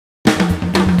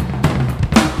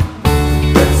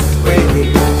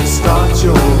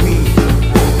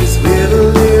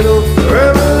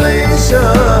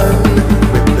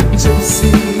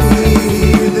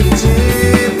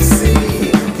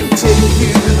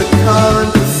the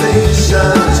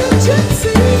conversation.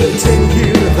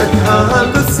 Continue the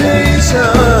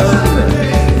conversation.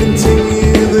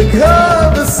 Continue the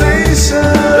conversation.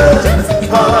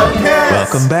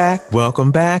 Podcast.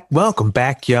 Welcome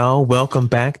back, y'all. Welcome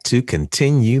back to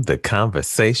Continue the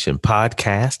Conversation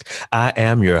podcast. I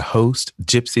am your host,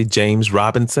 Gypsy James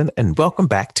Robinson, and welcome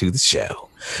back to the show.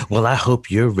 Well, I hope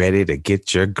you're ready to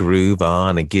get your groove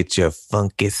on and get your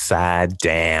funky side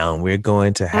down. We're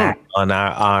going to have on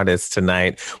our artist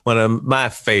tonight, one of my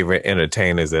favorite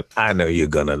entertainers that I know you're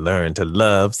going to learn to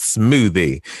love.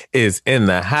 Smoothie is in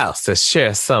the house to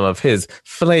share some of his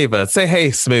flavor. Say, hey,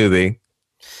 Smoothie.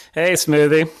 Hey,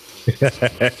 Smoothie.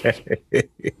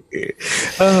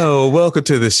 Oh, welcome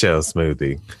to the show,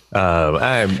 Smoothie.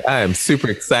 I am super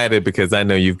excited because I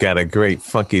know you've got a great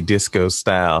funky disco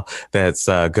style that's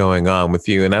going on with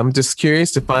you, and I'm just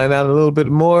curious to find out a little bit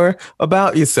more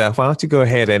about yourself. Why don't you go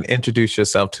ahead and introduce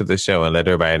yourself to the show and let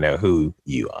everybody know who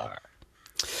you are?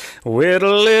 With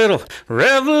a little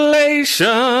revelation.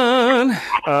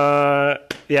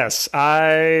 Yes,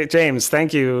 James,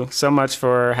 thank you so much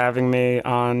for having me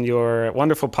on your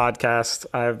wonderful podcast.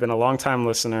 I've been a long-time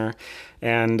listener,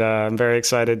 and I'm very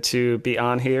excited to be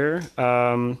on here.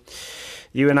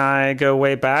 You and I go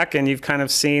way back, and you've kind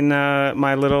of seen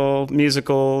my little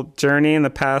musical journey in the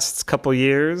past couple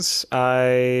years.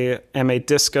 I am a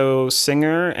disco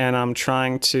singer, and I'm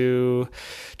trying to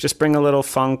just bring a little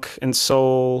funk and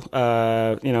soul,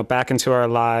 back into our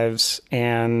lives.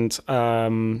 And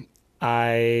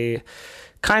I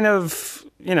kind of,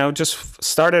 just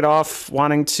started off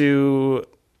wanting to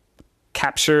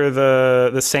capture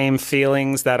the same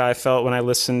feelings that I felt when I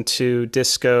listened to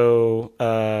disco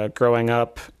growing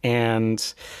up.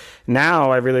 And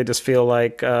now I really just feel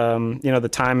like, the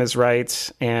time is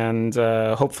right. And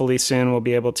hopefully soon we'll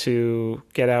be able to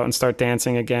get out and start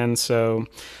dancing again. So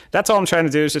that's all I'm trying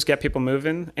to do is just get people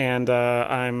moving. And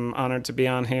I'm honored to be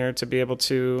on here to be able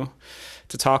to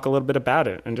talk a little bit about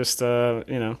it and just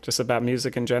about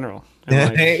music in general.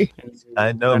 And hey,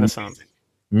 I know. Renaissance.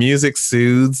 Music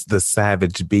soothes the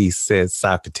savage beast, said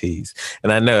Socrates.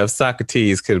 And I know if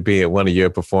Socrates could be at one of your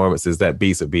performances, that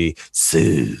beast would be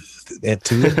soothed.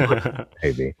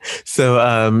 Maybe. So,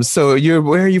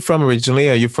 where are you from originally?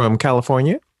 Are you from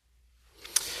California?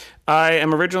 I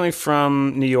am originally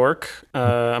from New York.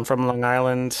 I'm from Long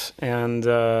Island, and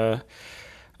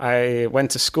I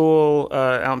went to school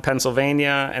out in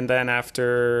Pennsylvania, and then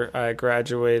after I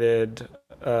graduated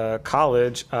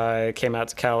college, I came out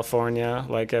to California,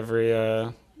 like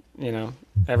everyone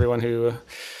who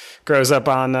grows up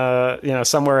on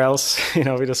somewhere else.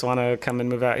 We just want to come and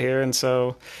move out here, and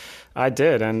so I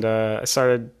did, and I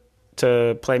started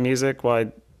to play music while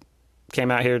I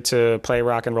came out here to play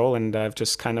rock and roll, and I've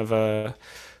just kind of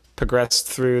progressed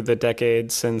through the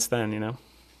decades since then.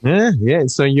 Yeah.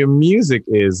 So your music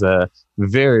is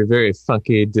very, very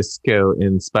funky, disco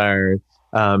inspired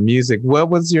music. What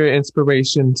was your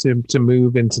inspiration to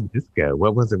move into disco?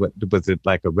 What was it? Was it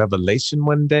like a revelation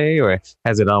one day, or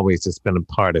has it always just been a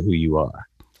part of who you are?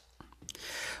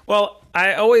 Well,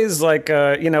 I always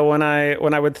when I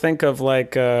would think of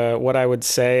what I would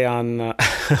say on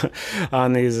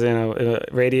on these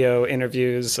radio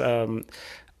interviews,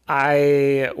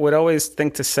 I would always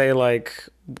think to say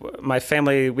my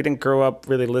family, we didn't grow up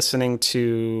really listening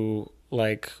to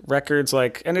records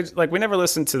we never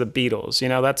listened to the Beatles.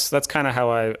 That's kind of how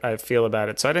I feel about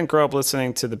it. So I didn't grow up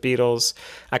listening to the Beatles.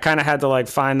 I kind of had to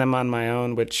find them on my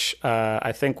own, which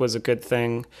I think was a good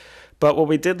thing. But what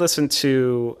we did listen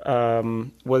to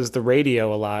was the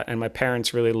radio a lot, and my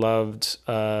parents really loved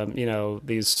the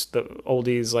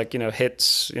oldies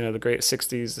hits, the great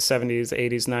 60s, the 70s, the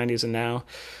 80s, 90s, and now.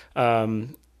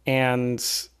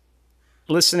 And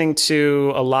listening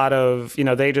to a lot of,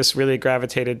 they just really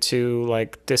gravitated to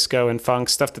disco and funk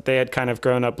stuff that they had kind of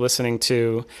grown up listening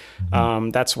to.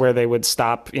 That's where they would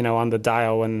stop, on the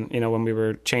dial when we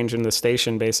were changing the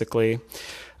station, basically.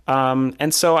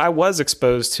 And so I was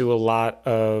exposed to a lot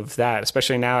of that,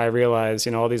 especially now I realize,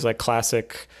 all these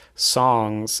classic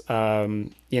songs,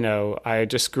 I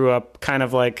just grew up kind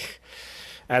of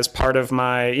as part of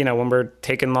my, when we're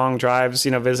taking long drives,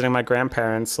 visiting my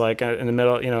grandparents, in the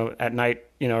middle, at night,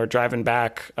 or driving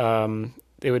back,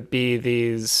 it would be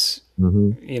these,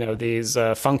 these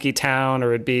Funky Town,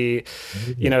 or it'd be,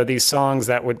 these songs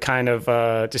that would kind of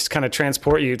just kind of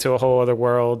transport you to a whole other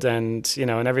world. And,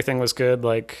 and everything was good.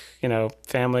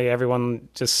 Family, everyone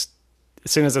just,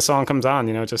 as soon as the song comes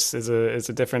on, just is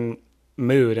a different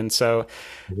mood. And so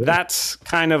that's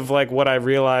kind of what I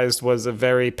realized was a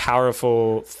very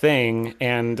powerful thing.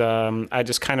 And I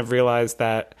just kind of realized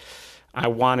that I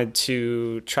wanted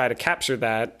to try to capture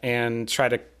that and try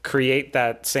to create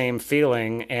that same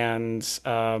feeling. And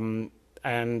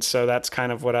so that's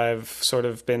kind of what I've sort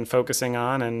of been focusing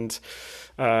on. And,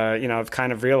 I've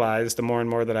kind of realized the more and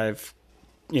more that I've,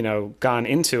 gone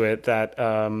into it, that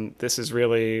this is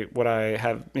really what I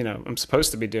have, I'm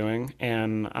supposed to be doing.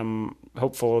 And I'm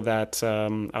hopeful that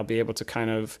I'll be able to kind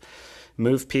of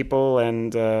move people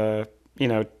and,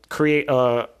 create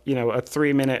a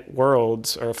 3-minute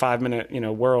world or a 5-minute,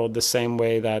 world the same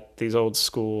way that these old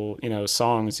school,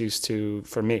 songs used to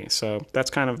for me. So that's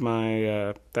kind of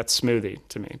my, that's Smoothie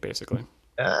to me, basically.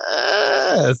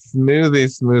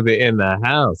 Smoothie in the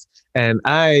house. And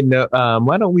I know,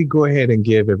 why don't we go ahead and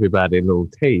give everybody a little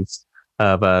taste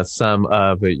of some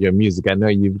of your music. I know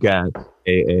you've got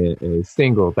a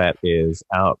single that is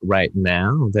out right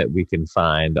now that we can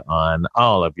find on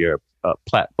all of your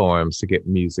platforms to get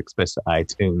music, especially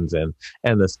iTunes and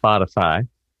the Spotify.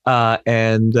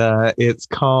 And it's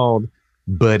called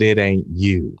But It Ain't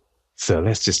You. So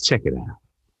let's just check it out.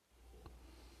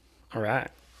 All right.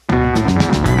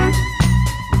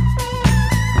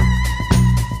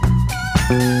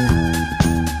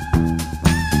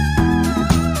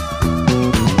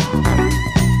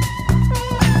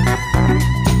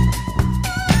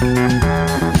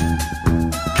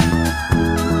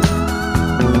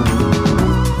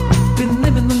 Been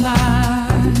living the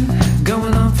lie,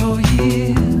 going on for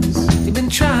years. You've been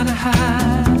trying to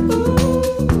hide, ooh,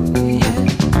 yeah.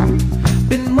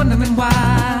 Been wondering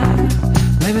why,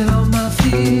 maybe all my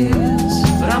fears,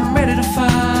 but I'm ready to fight.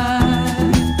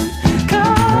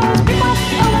 'Cause people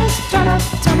always try to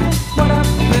tell me what I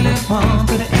really want,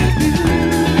 but it ain't you.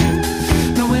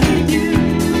 No, it ain't you.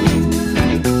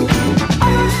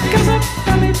 All the girls that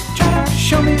tell me try to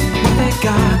show me what they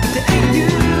got, but it ain't you.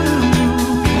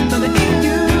 No, it ain't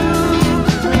you.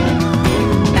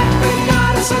 Every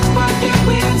night I search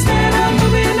for you instead of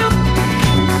moving up,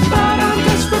 but I'm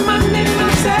just reminding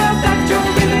myself that you're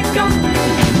really gone.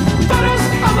 Photos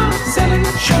of myself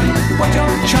show you what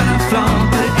you're trying to flaunt,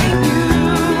 but it ain't you.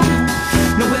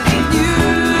 No, it ain't you,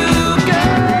 girl.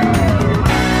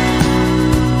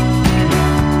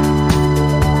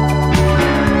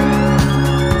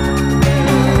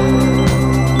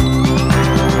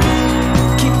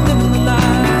 Keep living the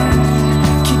lie.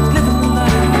 Keep living the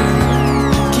lie.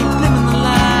 Keep living the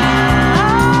lie.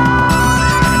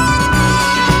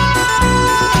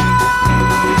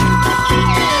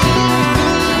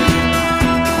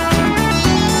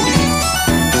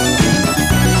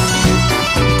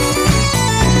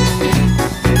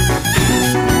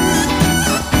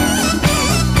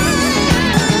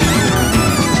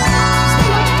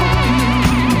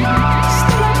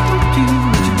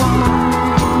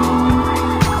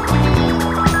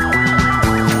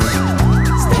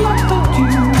 Still I told you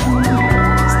what you want.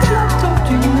 Still I told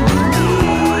you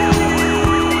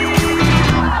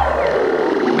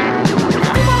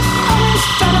People always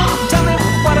try to tell me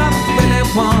what I really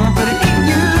want, but it ain't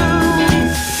you.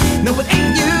 No, it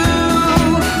ain't you.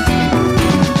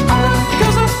 All the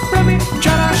girls around me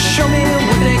try to show me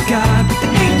what they got, but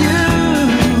it ain't you.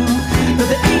 No,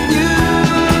 it ain't you.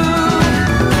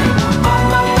 All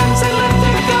my friends say let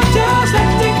it go, just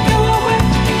let it go away,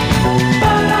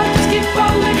 but I just keep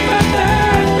falling further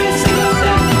every single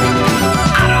day.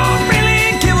 I don't really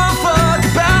give a fuck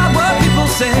about what people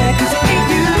say, 'cause it ain't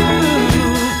you.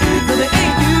 No, it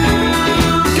ain't you,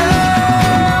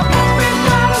 girl. Every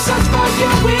night I search for you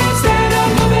instead of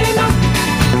moving on,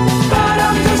 but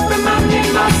I'm just reminding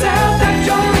myself that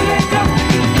you're really gone.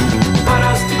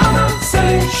 Photos on the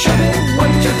ceiling show me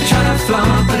what you're trying to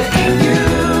flaunt, but it ain't you.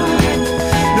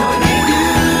 No, it ain't you,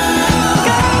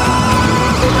 girl.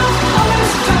 People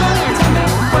always try to tell me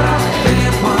what I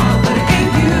really want, but it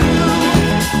ain't you.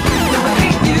 No, it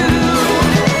ain't you.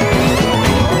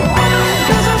 All the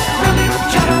girls around me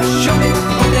try to show me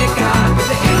what they got, but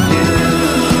it ain't you.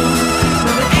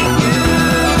 No, it ain't you,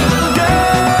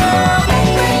 girl.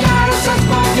 Every night I search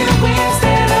for you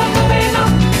instead of moving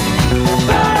on,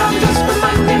 but I'm just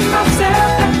reminding myself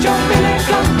that you're really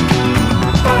gone.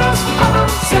 Photos on the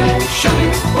ceiling show me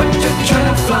what you're trying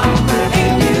to flaunt, but it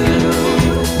ain't you.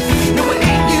 No, it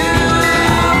ain't you,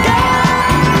 girl.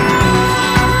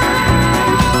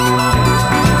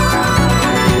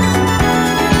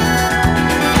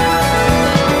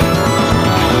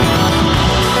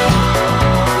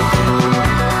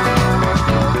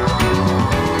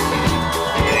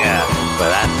 Yeah,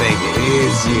 but I think it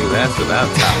is you. That's what I'm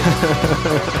talking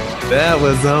about. That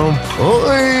was on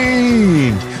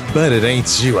point. but it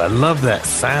ain't you. I love that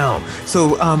sound.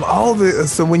 So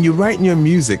so when you're writing your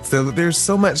music, so there's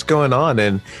so much going on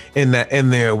in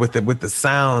there with the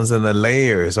sounds and the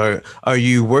layers. Are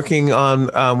you working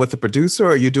on with the producer,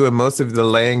 or are you doing most of the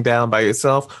laying down by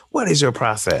yourself? What is your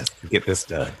process to get this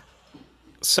done?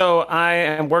 So I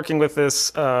am working with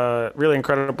this really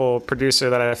incredible producer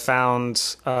that I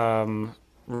found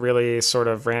really sort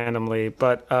of randomly,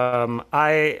 but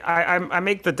I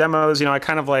make the demos. You know, I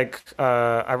kind of like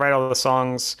I write all the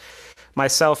songs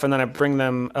myself, and then I bring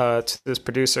them to this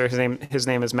producer. His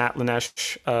name is Matt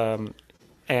Lanesh,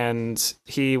 and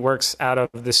he works out of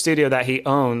the studio that he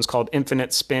owns called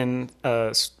Infinite Spin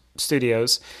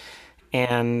Studios,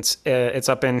 and it's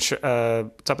up in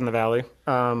the Valley.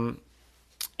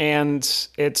 And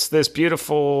it's this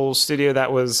beautiful studio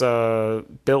that was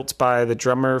built by the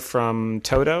drummer from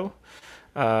Toto.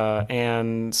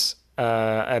 And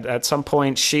at some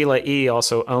point, Sheila E.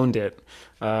 also owned it.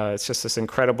 It's just this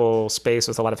incredible space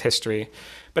with a lot of history.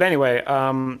 But anyway,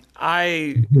 I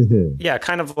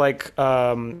kind of like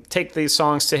take these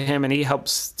songs to him, and he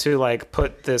helps to like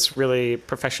put this really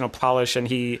professional polish, and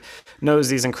he knows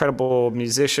these incredible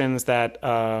musicians that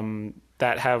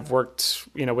have worked,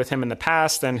 you know, with him in the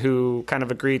past and who kind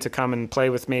of agreed to come and play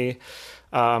with me.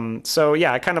 So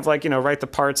yeah, I kind of like, you know, write the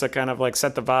parts that kind of like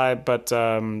set the vibe, but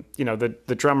you know,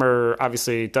 the drummer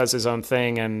obviously does his own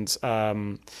thing, and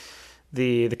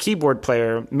the keyboard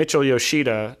player, Mitchell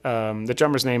Yoshida, the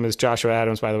drummer's name is Joshua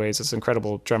Adams, by the way. He's this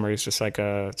incredible drummer. He's just like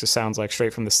just sounds like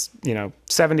straight from the, you know,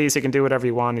 70s. He can do whatever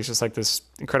you want. He's just like this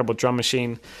incredible drum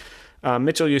machine.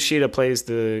 Mitchell Yoshida plays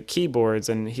the keyboards,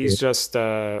 and he's just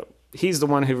he's the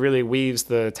one who really weaves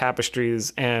the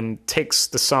tapestries and takes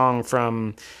the song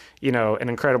from, you know, an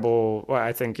incredible, well,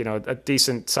 I think, you know, a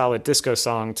decent solid disco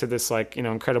song to this like, you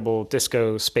know, incredible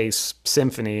disco space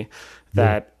symphony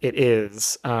that it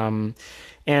is. And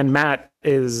Matt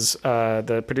is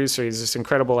the producer. He's just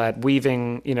incredible at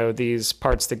weaving, you know, these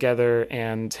parts together,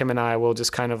 and him and I will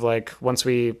just kind of like, once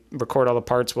we record all the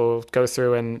parts, we'll go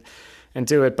through and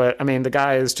do it. But I mean, the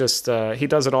guy is just, he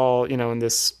does it all, you know,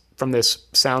 from this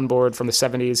soundboard from the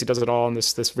 70s. He does it all in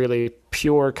this really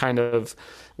pure kind of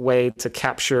way to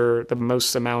capture the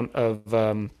most amount of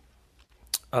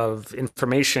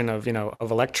information, of, you know, of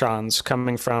electrons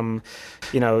coming from,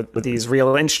 you know, these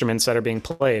real instruments that are being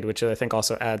played, which I think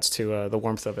also adds to the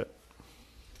warmth of it.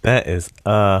 That is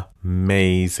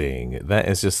amazing. That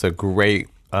is just a great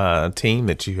team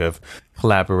that you have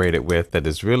collaborated with, that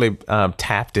is really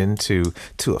tapped into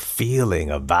a feeling,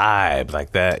 a vibe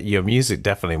like that. Your music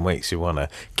definitely makes you want to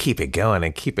keep it going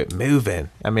and keep it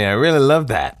moving. I mean, I really love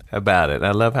that about it.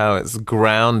 I love how it's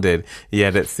grounded,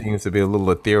 yet it seems to be a little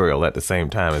ethereal at the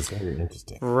same time. It's very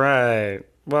interesting. Right.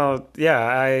 Well,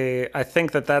 yeah, I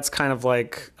think that's kind of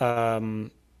like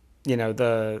you know,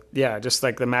 just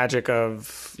like the magic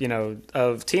of, you know,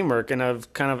 of teamwork and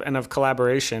of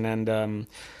collaboration. And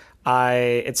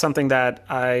it's something that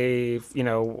you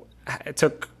know,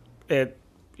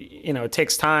 it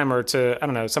takes time, or I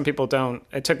don't know, some people don't.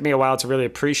 It took me a while to really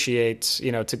appreciate,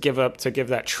 you know, to give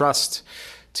that trust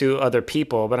to other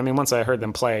people. But I mean, once I heard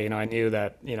them play, you know, I knew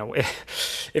that, you know,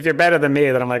 if you're better than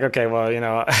me, then I'm like, okay, well, you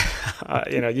know,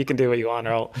 you know, you can do what you want,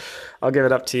 or I'll give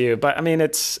it up to you. But I mean,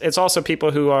 it's also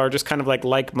people who are just kind of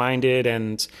like-minded,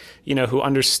 and, you know, who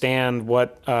understand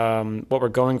what we're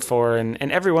going for,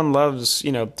 and everyone loves,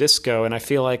 you know, disco. And I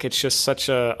feel like it's just such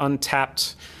a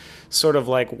untapped sort of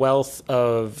like wealth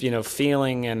of, you know,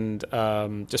 feeling and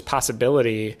just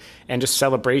possibility and just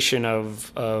celebration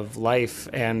of life.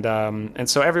 And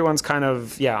so everyone's kind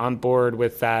of, on board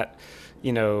with that,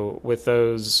 you know, with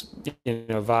those, you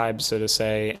know, vibes, so to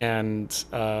say. And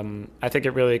I think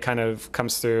it really kind of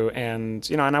comes through. And,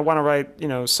 you know, and I want to write, you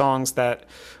know, songs that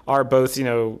are both, you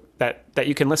know, that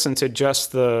you can listen to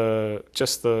just the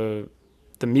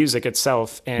music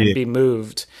itself and be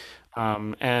moved.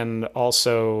 And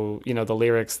also, you know, the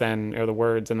lyrics then, or the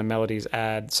words and the melodies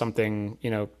add something, you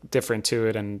know, different to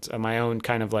it, and my own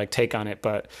kind of like take on it.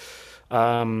 But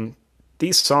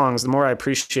these songs, the more I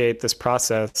appreciate this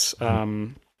process,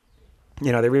 you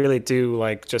know, they really do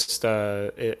like just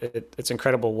it's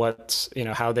incredible what, you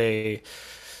know,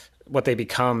 what they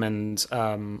become. And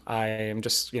I am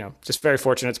just, you know, just very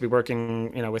fortunate to be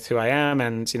working, you know, with who I am,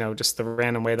 and, you know, just the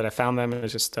random way that I found them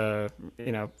is just,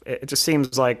 you know, it just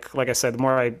seems like I said, the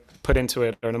more I put into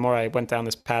it, or the more I went down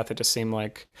this path, it just seemed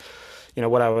like, you know,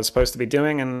 what I was supposed to be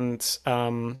doing. And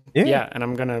and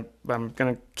I'm gonna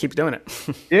keep doing it.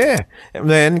 Yeah,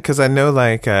 man, because I know,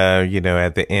 like, you know,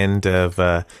 at the end of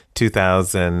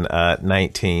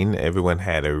 2019, everyone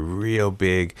had a real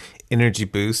big energy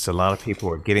boost. A lot of people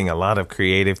were getting a lot of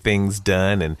creative things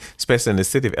done, and especially in the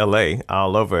city of LA,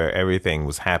 all over everything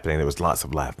was happening. There was lots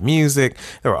of live music.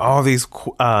 There were all these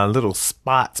little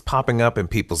spots popping up in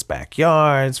people's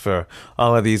backyards for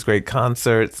all of these great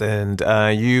concerts. And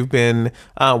you've been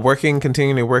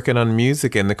continually working on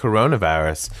music, and the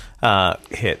coronavirus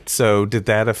hit. So did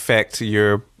that affect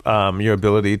your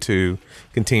ability to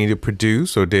continue to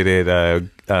produce, or did it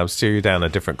steer you down a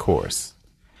different course?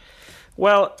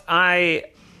 Well, I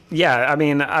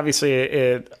mean, obviously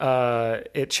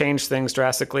it changed things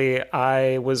drastically.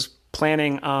 I was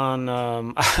planning on,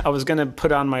 I was going to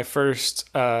put on my first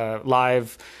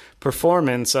live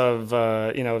performance of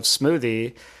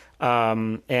Smoothie,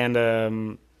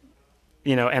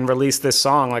 and release this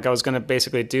song. Like, I was going to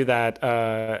basically do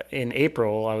that in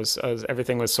April.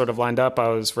 Everything was sort of lined up. I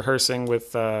was rehearsing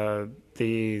with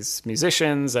these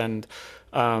musicians and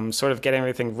sort of getting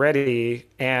everything ready.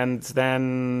 And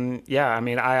then, I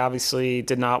mean, I obviously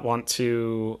did not want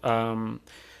to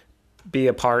be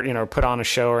a part, put on a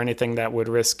show or anything that would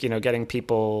risk, getting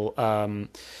people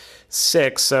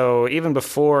sick. So even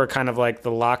before kind of like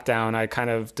the lockdown, I kind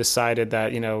of decided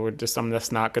that, I'm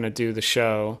just not going to do the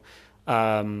show.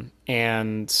 And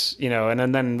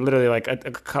then literally like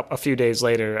a few days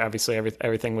later, obviously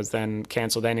everything was then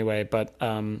canceled anyway, but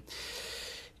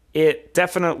it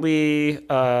definitely,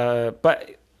 the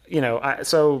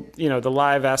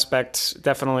live aspect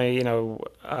definitely,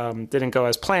 didn't go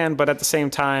as planned, but at the same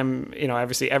time,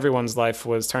 obviously everyone's life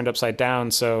was turned upside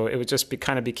down. So it would just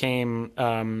became,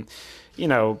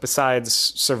 besides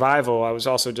survival, I was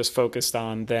also just focused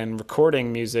on then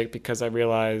recording music, because I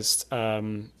realized,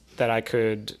 that I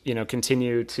could,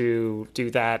 continue to do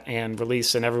that and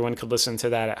release, and everyone could listen to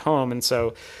that at home. And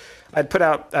so I put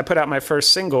out my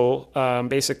first single,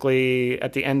 basically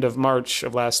at the end of March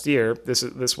of last year.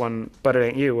 This one, But It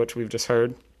Ain't You, which we've just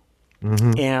heard,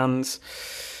 and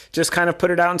just kind of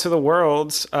put it out into the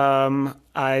world.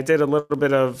 I did a little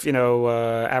bit of,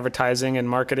 advertising and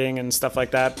marketing and stuff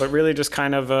like that, but really just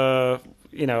kind of,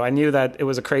 I knew that it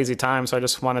was a crazy time, so I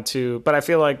just wanted to, but I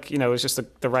feel like, it was just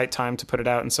the right time to put it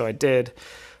out. And so I did.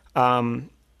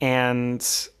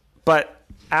 But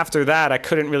after that, I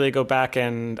couldn't really go back,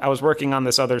 and I was working on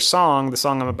this other song, the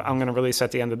song I'm going to release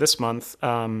at the end of this month.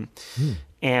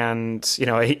 And,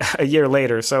 a year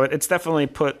later. So it's definitely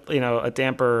put, a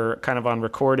damper kind of on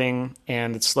recording,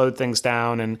 and it slowed things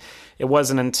down. And it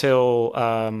wasn't until,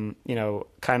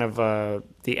 kind of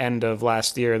the end of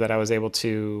last year that I was able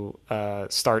to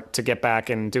start to get back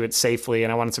and do it safely.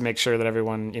 And I wanted to make sure that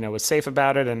everyone, was safe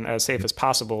about it, and as safe as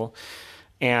possible.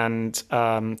 And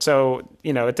so,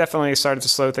 it definitely started to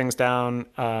slow things down.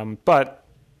 But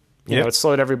it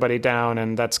slowed everybody down,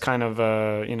 and that's kind of,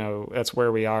 that's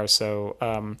where we are. So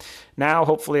now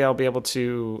hopefully I'll be able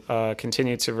to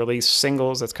continue to release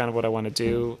singles. That's kind of what I want to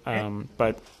do.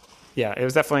 But yeah, it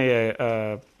was definitely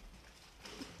a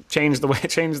change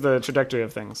the trajectory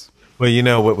of things.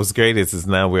 Well, what was great is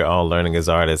now we're all learning as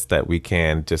artists that we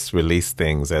can just release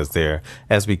things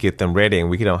as we get them ready, and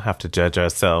we don't have to judge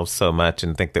ourselves so much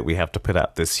and think that we have to put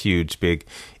out this huge, big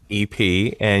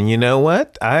EP. And you know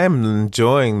what? I am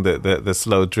enjoying the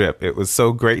slow drip. It was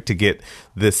so great to get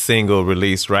this single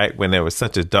released right when there was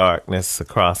such a darkness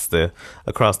across the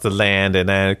land, and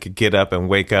I could get up and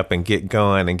wake up and get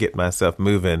going and get myself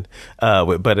moving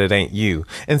with But It Ain't You.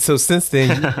 And so since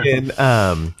then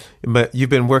you've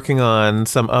been working on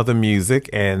some other music,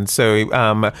 and so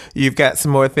you've got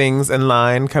some more things in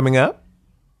line coming up.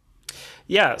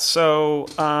 Yeah, so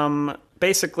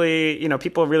basically,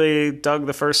 people really dug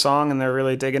the first song, and they're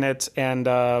really digging it. And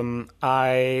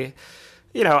I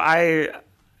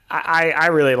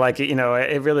really like it.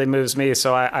 It really moves me.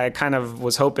 So I kind of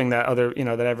was hoping that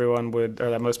that everyone would,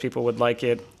 or that most people would like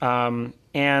it.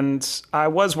 And I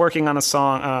was working on a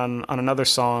song, on another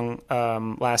song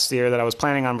last year that I was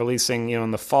planning on releasing,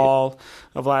 in the fall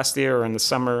of last year or in the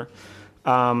summer.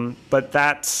 But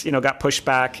that, got pushed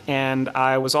back, and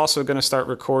I was also going to start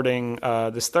recording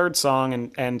this third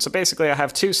song. And so basically I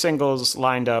have two singles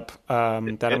lined up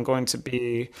that I'm going to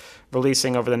be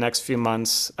releasing over the next few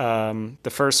months.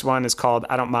 The first one is called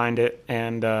I Don't Mind It,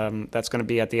 and that's going to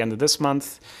be at the end of this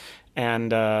month,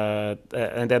 and then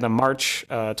in March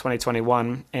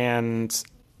 2021. And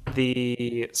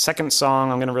the second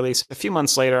song I'm going to release a few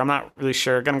months later. I'm not really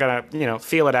sure. I'm going to,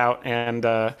 feel it out,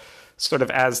 and sort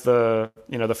of as the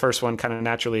first one kind of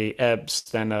naturally ebbs,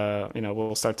 then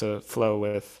we'll start to flow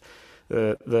with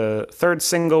the third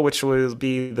single, which will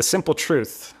be The Simple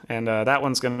Truth, and that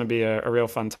one's going to be a real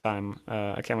fun time.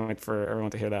 I can't wait for everyone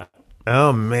to hear that.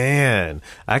 Oh man,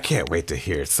 I can't wait to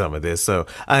hear some of this. So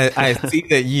I see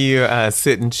that you're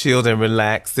sitting chilled and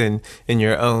relaxed in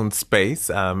your own space.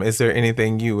 Is there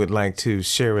anything you would like to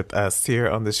share with us here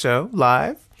on the show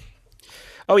live?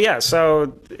 Oh yeah,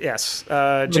 so yes,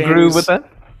 Groove with James us.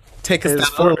 Take us is down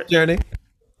a for. little journey.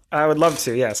 I would love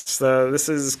to. Yes, so this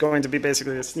is going to be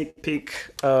basically a sneak peek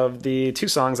of the two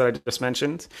songs that I just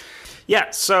mentioned. Yeah,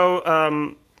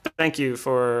 so thank you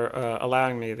for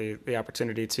allowing me the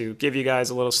opportunity to give you guys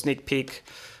a little sneak peek.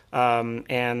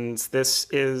 And this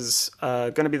is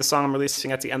going to be the song I'm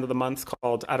releasing at the end of the month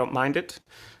called I Don't Mind It.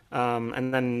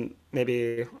 And then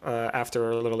maybe after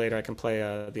or a little later I can play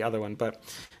the other one. But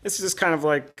this is just kind of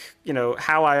like,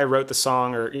 how I wrote the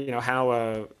song, or,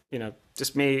 how,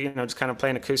 just me, just kind of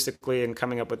playing acoustically and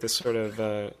coming up with this sort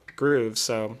of groove.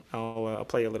 So I'll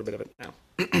play you a little bit of it now.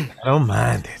 I don't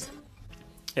mind it.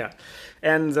 Yeah.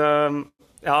 And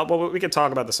well, we could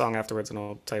talk about the song afterwards, and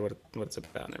I'll tell you what it's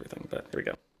about and everything. But here we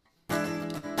go.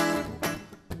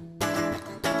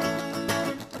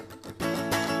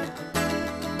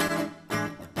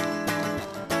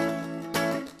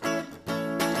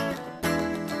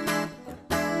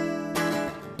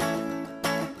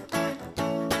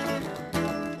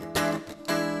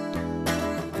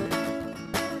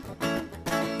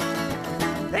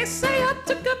 They say I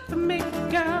took up the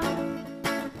makeup,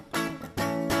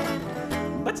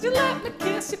 but you let me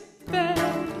kiss your face.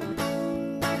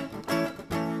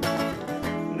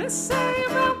 And they say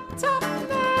you're on top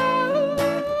now,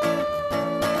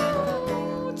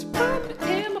 but you put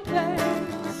me in my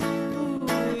place. Ooh,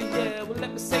 yeah, well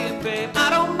let me say it, babe. I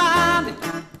don't mind it.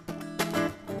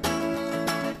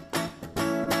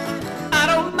 I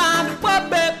don't mind it, what,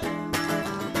 babe?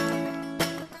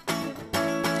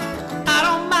 I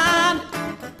don't mind it.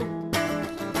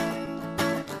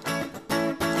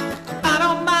 I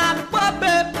don't mind it, what,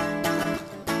 babe?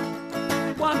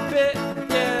 One bit,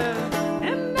 yeah.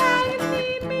 And now you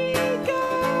need me,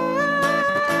 girl.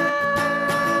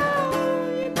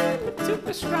 You need me to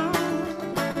be strong.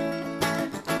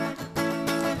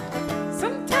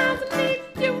 Sometimes I need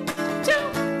you too,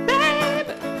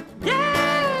 baby.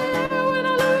 Yeah, when I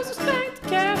lose the strength to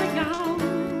carry on.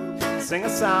 Sing a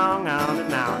song on it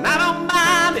now, and I don't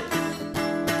mind it.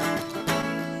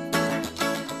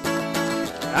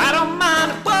 I don't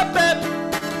mind it, what, baby?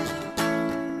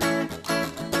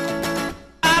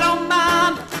 I don't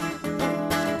mind it.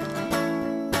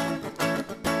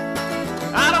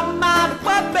 I don't mind it,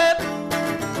 what, baby?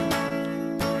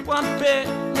 One bit,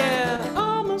 yeah.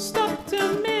 Almost up to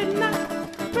midnight.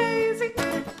 Crazy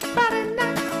Friday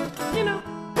night.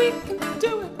 We can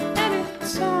do it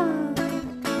anytime.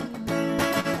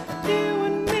 You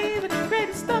and me, the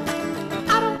greatest stuff.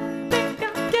 I don't think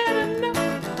I'll get enough,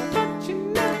 but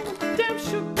I'm damn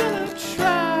sure gonna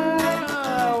try.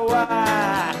 Why?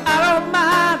 I don't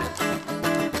mind it.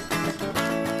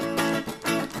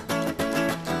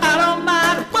 I don't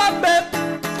mind it, what, babe?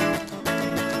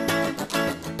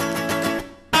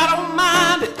 I don't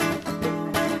mind it.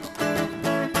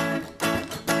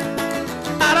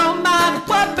 I don't mind it,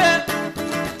 what, babe?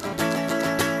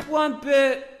 One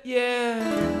bit, yeah.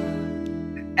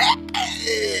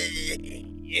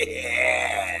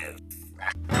 Yes.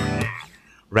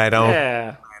 Right on.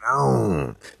 Yeah. Right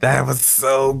on. That was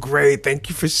so great. Thank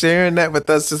you for sharing that with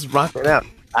us. Just rocking out.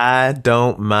 I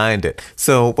don't mind it.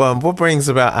 So, what brings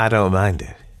about I don't mind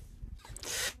it?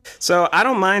 So I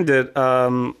Don't Mind It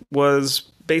was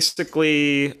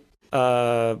basically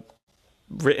written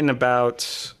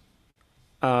about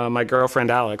my girlfriend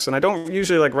Alex, and I don't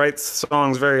usually write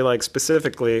songs very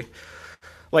specifically.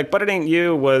 But It Ain't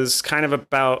You was kind of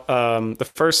about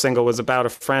the first single was about a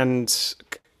friend.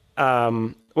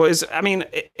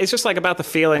 It's just about the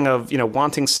feeling of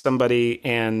wanting somebody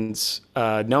and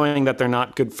knowing that they're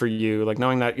not good for you,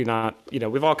 knowing that you're not.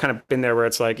 We've all kind of been there where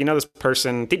it's this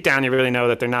person deep down you really know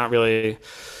that they're not really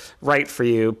right for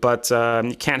you, but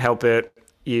you can't help it.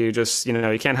 You just you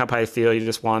can't help how you feel. You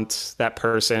just want that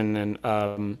person,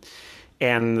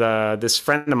 and this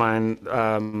friend of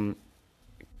mine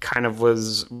kind of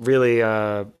was really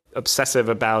obsessive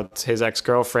about his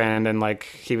ex-girlfriend, and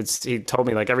he told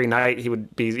me every night he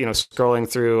would be scrolling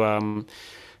through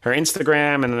her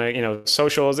Instagram and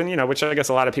socials, and which I guess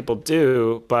a lot of people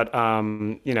do, but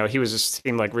he was just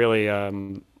seemed really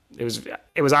it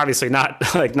was obviously not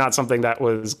not something that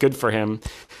was good for him.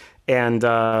 And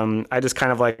I just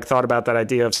kind of thought about that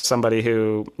idea of somebody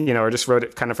who, or just wrote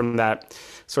it kind of from that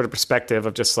sort of perspective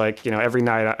of just every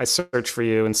night I search for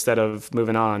you instead of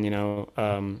moving on,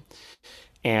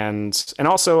 and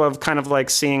also of kind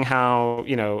of seeing how,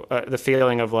 the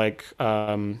feeling of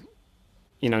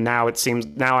now it seems,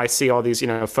 now I see all these,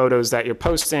 photos that you're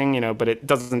posting, but it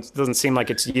doesn't seem like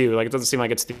it's you. Like, it doesn't seem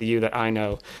like it's the you that I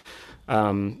know.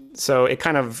 So it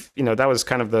kind of, that was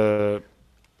kind of the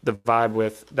vibe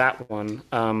with that one.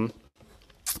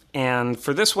 And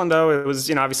for this one though, it was,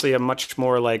 obviously a much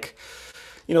more like,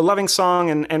 loving song.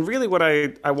 And really what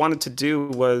I wanted to do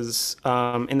was,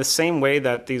 in the same way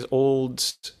that these old,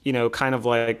 kind of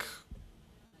like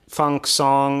funk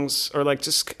songs, or like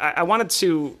just, I wanted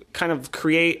to kind of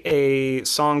create a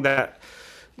song that,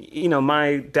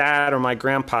 my dad or my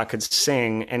grandpa could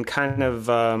sing and kind of,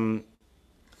 I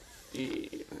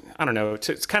don't know,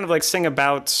 to kind of like sing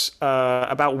about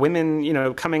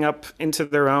women, coming up into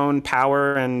their own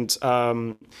power, and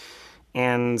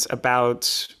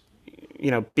about,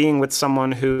 being with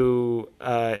someone who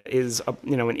is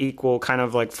an equal kind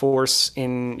of like force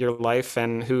in your life,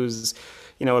 and who's,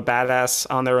 a badass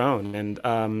on their own.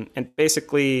 And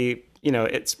basically,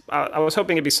 I was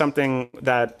hoping it'd be something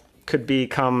that could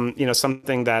become,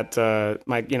 something that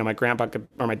my grandpa could,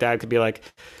 or my dad could be like,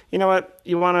 you know what,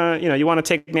 you want to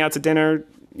take me out to dinner?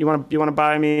 You want to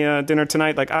buy me dinner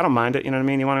tonight? Like, I don't mind it. You know what I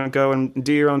mean? You want to go and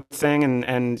do your own thing,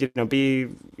 and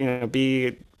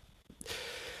be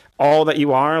all that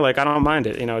you are. Like, I don't mind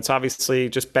it. It's obviously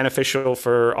just beneficial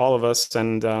for all of us.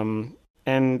 And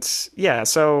yeah,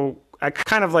 so I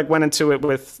kind of like went into it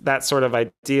with that sort of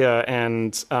idea,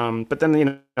 and but then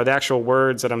the actual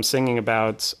words that I'm singing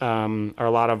about are a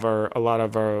lot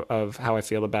of how I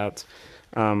feel about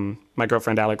my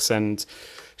girlfriend Alex, and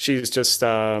she's just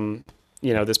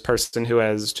this person who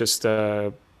has just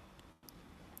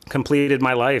completed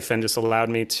my life and just allowed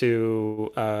me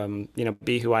to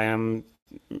be who I am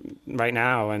right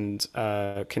now, and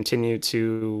continue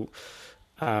to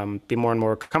be more and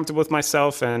more comfortable with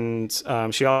myself. And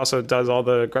she also does all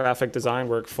the graphic design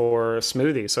work for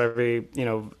Smoothie. So every,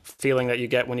 feeling that you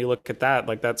get when you look at that,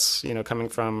 like that's, coming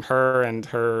from her and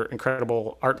her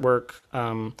incredible artwork.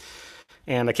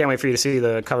 And I can't wait for you to see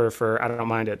the cover for I Don't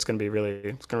Mind It. It's going to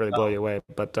really blow you away.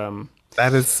 But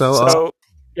that is so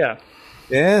yeah.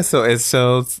 Yeah, so it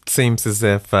seems as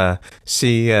if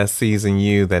she sees in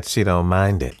you that she don't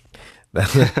mind it.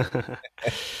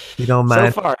 You don't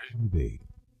mind.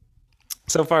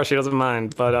 So far, she doesn't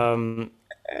mind, but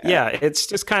yeah, it's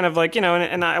just kind of like,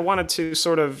 and I wanted to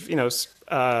sort of,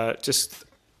 just,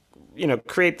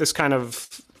 create this kind of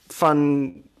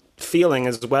fun feeling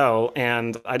as well.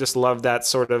 And I just love that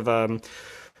sort of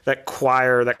that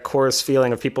choir, that chorus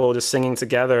feeling of people just singing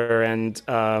together, and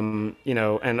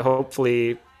and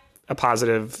hopefully a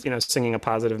positive, singing a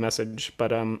positive message.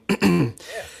 But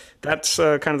that's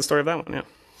kind of the story of that one. Yeah.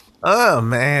 Oh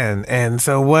man! And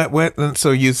so what?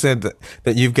 So you said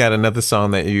that you've got another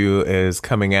song that is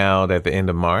coming out at the end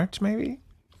of March, maybe?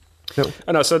 Oh,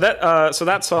 no. So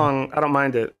that song, I Don't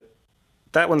Mind It.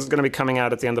 That one's going to be coming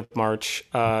out at the end of March.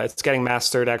 It's getting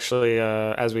mastered actually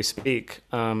as we speak,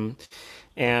 and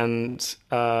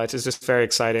it's just very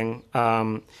exciting.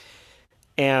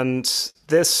 And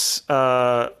this,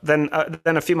 then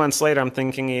a few months later, I'm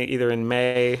thinking either in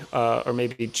May or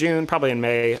maybe June, probably in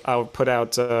May, I'll put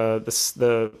out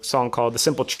the song called "The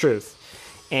Simple Truth,"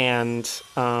 and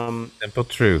Simple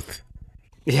Truth.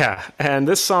 Yeah, and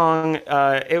this song,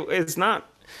 it's not.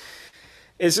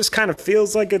 It just kind of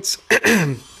feels like it's,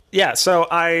 yeah. So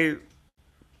I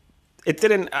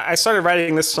started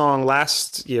writing this song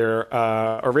last year,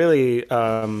 or really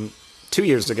 2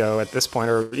 years ago at this point,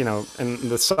 or in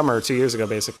the summer 2 years ago,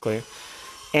 basically.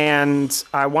 And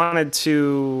I wanted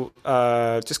to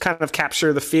just kind of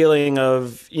capture the feeling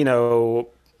of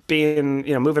being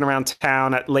moving around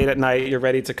town late at night. You're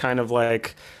ready to kind of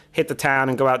like hit the town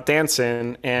and go out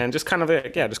dancing, and just kind of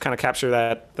capture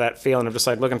that feeling of just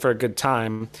like looking for a good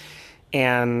time.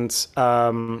 And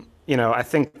I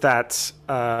think that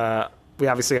we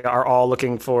obviously are all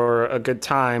looking for a good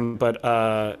time, but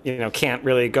can't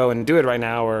really go and do it right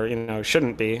now, or definitely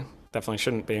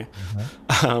shouldn't be.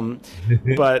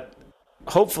 But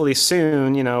hopefully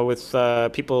soon, with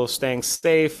people staying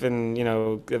safe and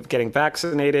getting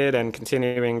vaccinated and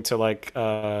continuing to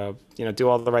do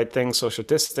all the right things, social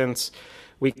distance,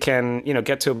 we can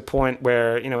get to a point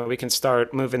where we can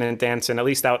start moving and dancing at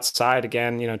least outside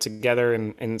again, together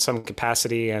in some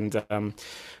capacity. And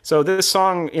so this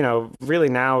song, really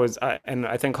now is, and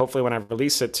I think hopefully when I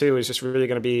release it too, is just really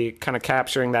going to be kind of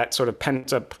capturing that sort of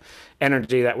pent up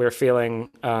energy that we're feeling.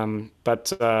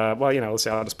 But let's see,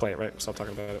 I'll just play it, right? So I'll talk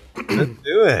about it. Let's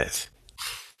do it.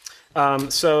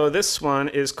 So this one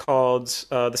is called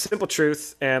The Simple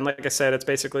Truth. And like I said, it's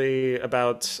basically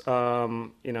about,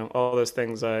 all those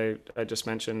things I just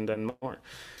mentioned and more.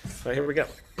 So here we go.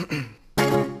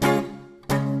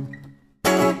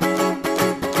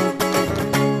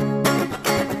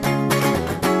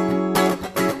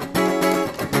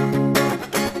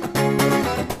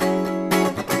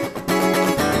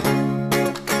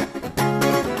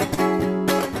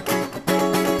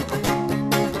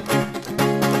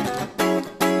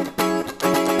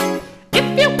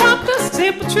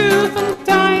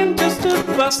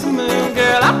 bust the moon,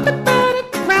 girl. I've been running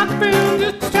around the room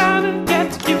just trying to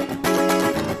get to you.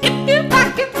 If you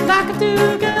like it like I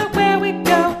do, girl, where we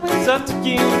go is up to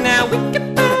you. Now we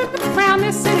can burn around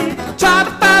this city, try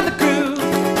to find the groove.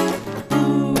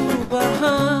 Ooh,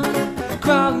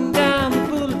 crawling down the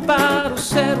boulevard, we'll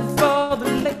settle for the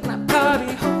late night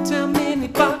party, hotel mini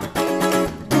bar.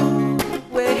 Ooh,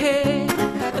 hey,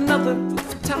 another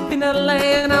rooftop in LA,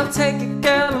 and I'll take it,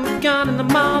 girl. I'm gone in the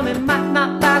morning, might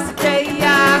not last a day.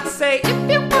 I say,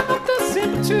 if you want the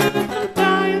simple truth, I'm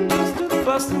dying just to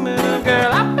bust the moon,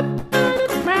 girl. I've been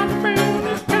running round the room,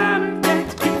 just trying to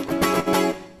get to you.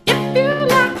 If you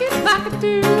like it like I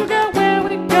do, girl, where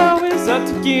we go is up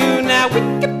to you. Now we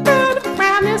can run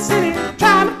around this city,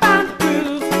 trying to find the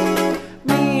groove.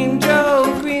 Me and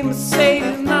Joe, green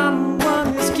Mercedes, and I'm the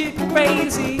one that's kicking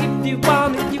crazy. If you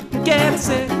want it, you can get it,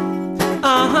 say,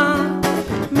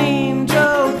 Me and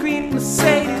Joe, green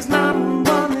Mercedes, and I'm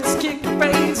the one that's kicking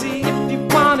crazy. If you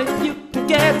want it, you can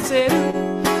get it, say,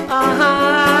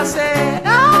 I said,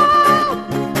 oh.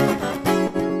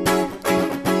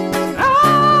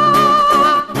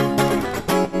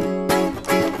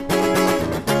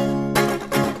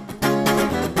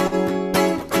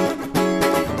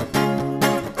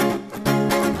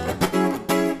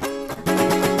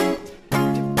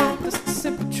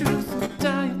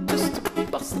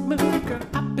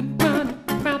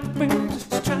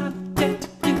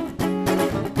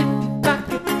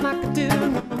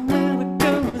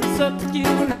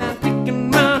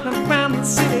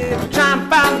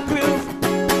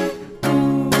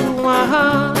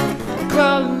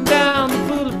 Crawling down the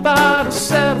boulevard, I'll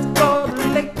settle for the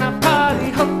late night party,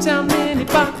 hotel mini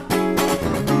bar.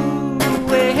 Ooh,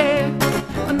 hey,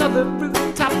 another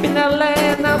rooftop in LA,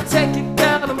 and I'll take it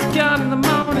down. I'm gone in the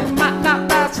morning, might not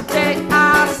last a day.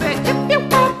 I say, if you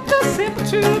want the simple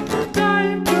truth, I'm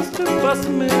dying just to bust the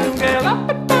moon, girl. I've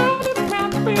been running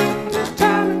around the room, just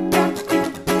trying to get to you.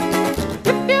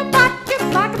 If you like it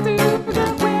like I do,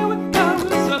 girl, where we go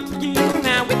is up to you.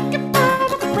 Now we can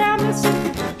run around this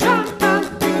city, trying to find the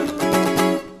groove.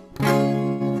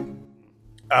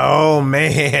 Oh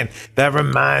man, that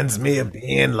reminds me of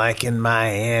being like in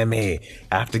Miami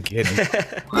after getting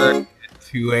work at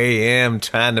 2 a.m.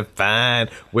 trying to find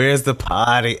where's the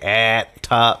party at,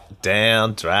 top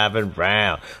down, driving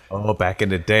around. Oh, back in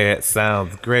the day, it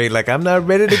sounds great. Like, I'm not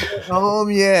ready to go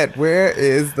home yet. Where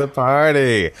is the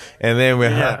party? And then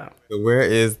we're where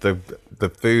is the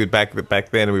food?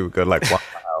 Back then we would go to like Waffle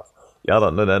House. Y'all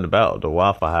don't know nothing about the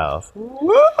Waffle House.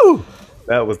 Woo!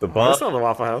 That was the bomb. That's not the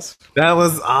Waffle House. That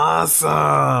was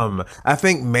awesome. I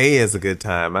think May is a good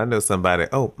time. I know somebody.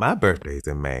 Oh, my birthday's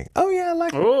in May. Oh yeah, I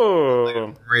like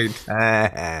Oh, great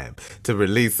time to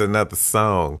release another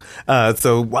song.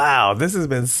 So wow, this has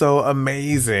been so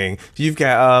amazing. You've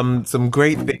got some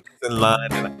great things in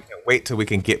line, and I can't wait till we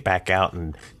can get back out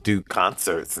and do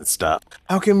concerts and stuff.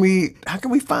 How can we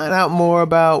find out more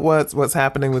about what's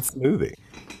happening with Smoothie?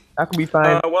 How can we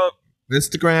find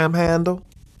Instagram handle?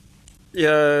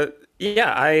 Yeah,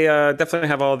 I definitely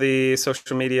have all the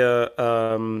social media.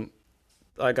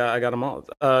 I got them all.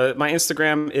 My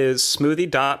Instagram is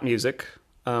smoothie.music.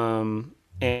 And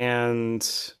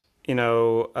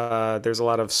there's a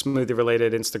lot of smoothie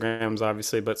related Instagrams,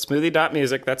 obviously, but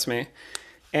smoothie.music, that's me.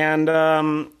 And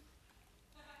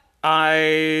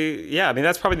I mean,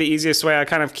 that's probably the easiest way. I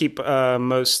kind of keep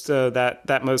most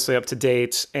that mostly up to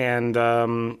date, and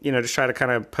just try to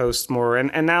kind of post more.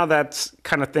 And now that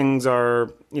kind of things are,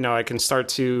 I can start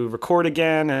to record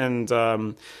again,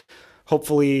 and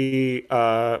hopefully,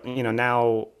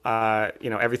 now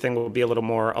everything will be a little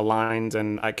more aligned,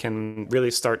 and I can really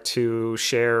start to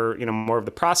share, more of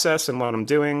the process and what I'm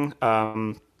doing.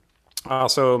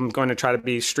 Also, I'm going to try to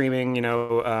be streaming,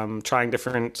 trying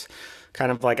different kind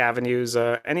of like avenues,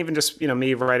 and even just,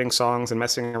 me writing songs and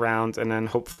messing around. And then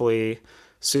hopefully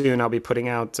soon I'll be putting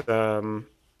out,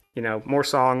 more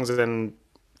songs, and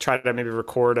try to maybe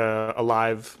record a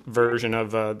live version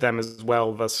of them as well,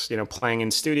 of us, playing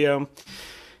in studio.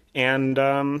 And,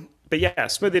 but yeah,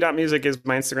 smoothie.music is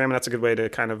my Instagram, and that's a good way to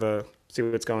kind of see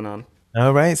what's going on.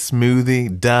 All right,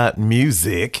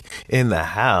 smoothie.music in the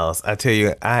house. I tell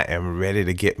you, I am ready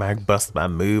to bust my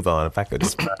move on. If I could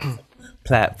just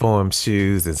platform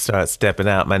shoes and start stepping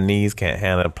out. My knees can't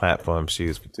handle platform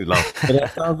shoes for too long. But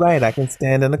that's all right. I can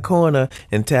stand in the corner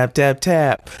and tap, tap,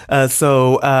 tap.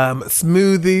 So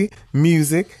Smoothie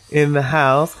Music in the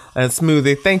house. And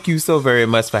Smoothie, thank you so very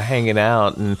much for hanging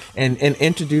out and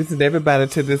introducing everybody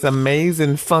to this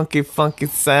amazing funky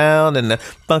sound and the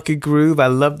funky groove. I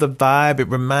love the vibe. It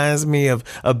reminds me of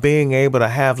being able to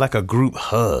have like a group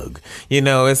hug.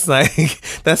 It's like,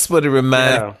 that's what it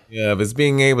reminds me of, is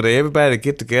being able to everybody to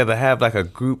get together, have like a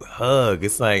group hug.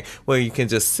 It's like where you can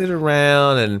just sit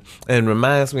around and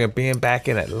reminds me of being back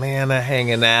in Atlanta,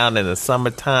 hanging out in the summer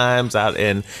times out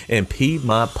in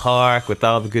Piedmont Park with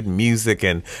all the good music.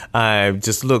 And I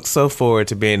just look so forward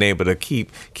to being able to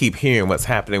keep hearing what's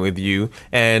happening with you.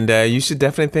 And you should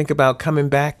definitely think about coming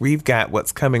back. We've got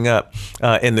what's coming up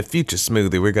in the future,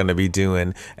 Smoothie. We're going to be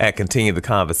doing at Continue the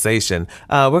Conversation.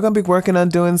 We're going to be working on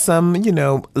doing some,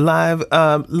 live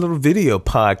little video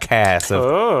podcasts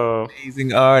of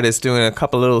amazing artists doing a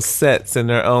couple little sets in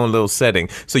their own little setting.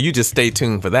 So you just stay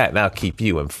tuned for that, and I'll keep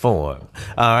you informed.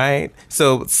 All right.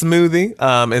 So Smoothie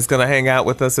is going to hang out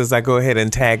with us as I go ahead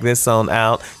and tag this on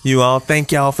out. You all,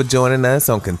 thank y'all for joining us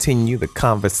on Continue the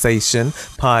Conversation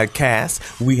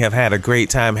podcast. We have had a great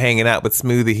time hanging out with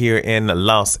Smoothie here in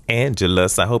Los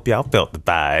Angeles. I hope y'all felt the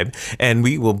vibe. And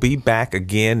we will be back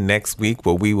again next week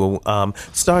where we will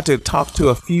start to talk to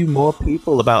a few more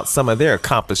people about some of their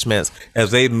accomplishments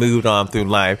as they've moved on through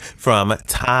life from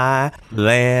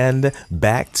Thailand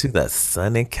back to the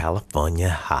sunny California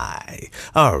high.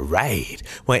 All right.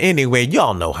 Well, anyway,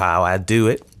 y'all know how I do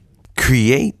it.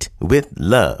 Create with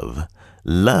love.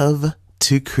 Love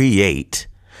to create.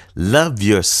 Love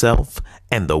yourself,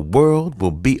 and the world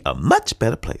will be a much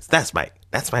better place. That's right.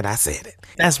 That's right. I said it.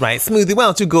 That's right. Smoothie, why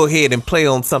don't you go ahead and play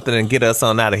on something and get us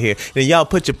on out of here. Then y'all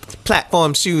put your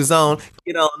platform shoes on,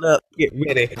 get on up, get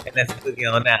ready, and let's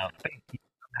boogie on out. Thank you.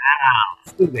 Wow.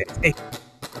 Smoothie. Hey.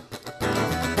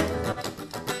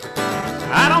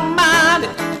 I don't mind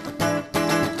it.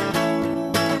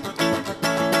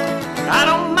 I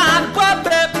don't mind what,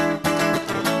 babe.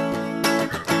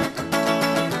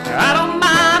 I don't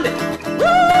mind it. Woo!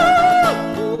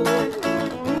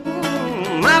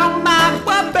 I don't mind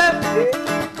what, babe.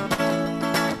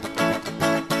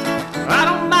 I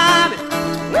don't mind it.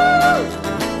 Woo!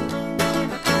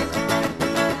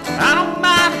 I don't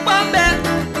mind what, babe.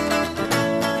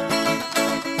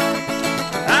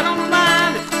 I don't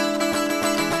mind it.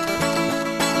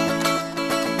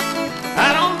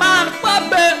 I don't mind what,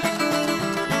 babe.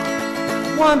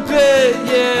 One bit,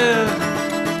 yeah.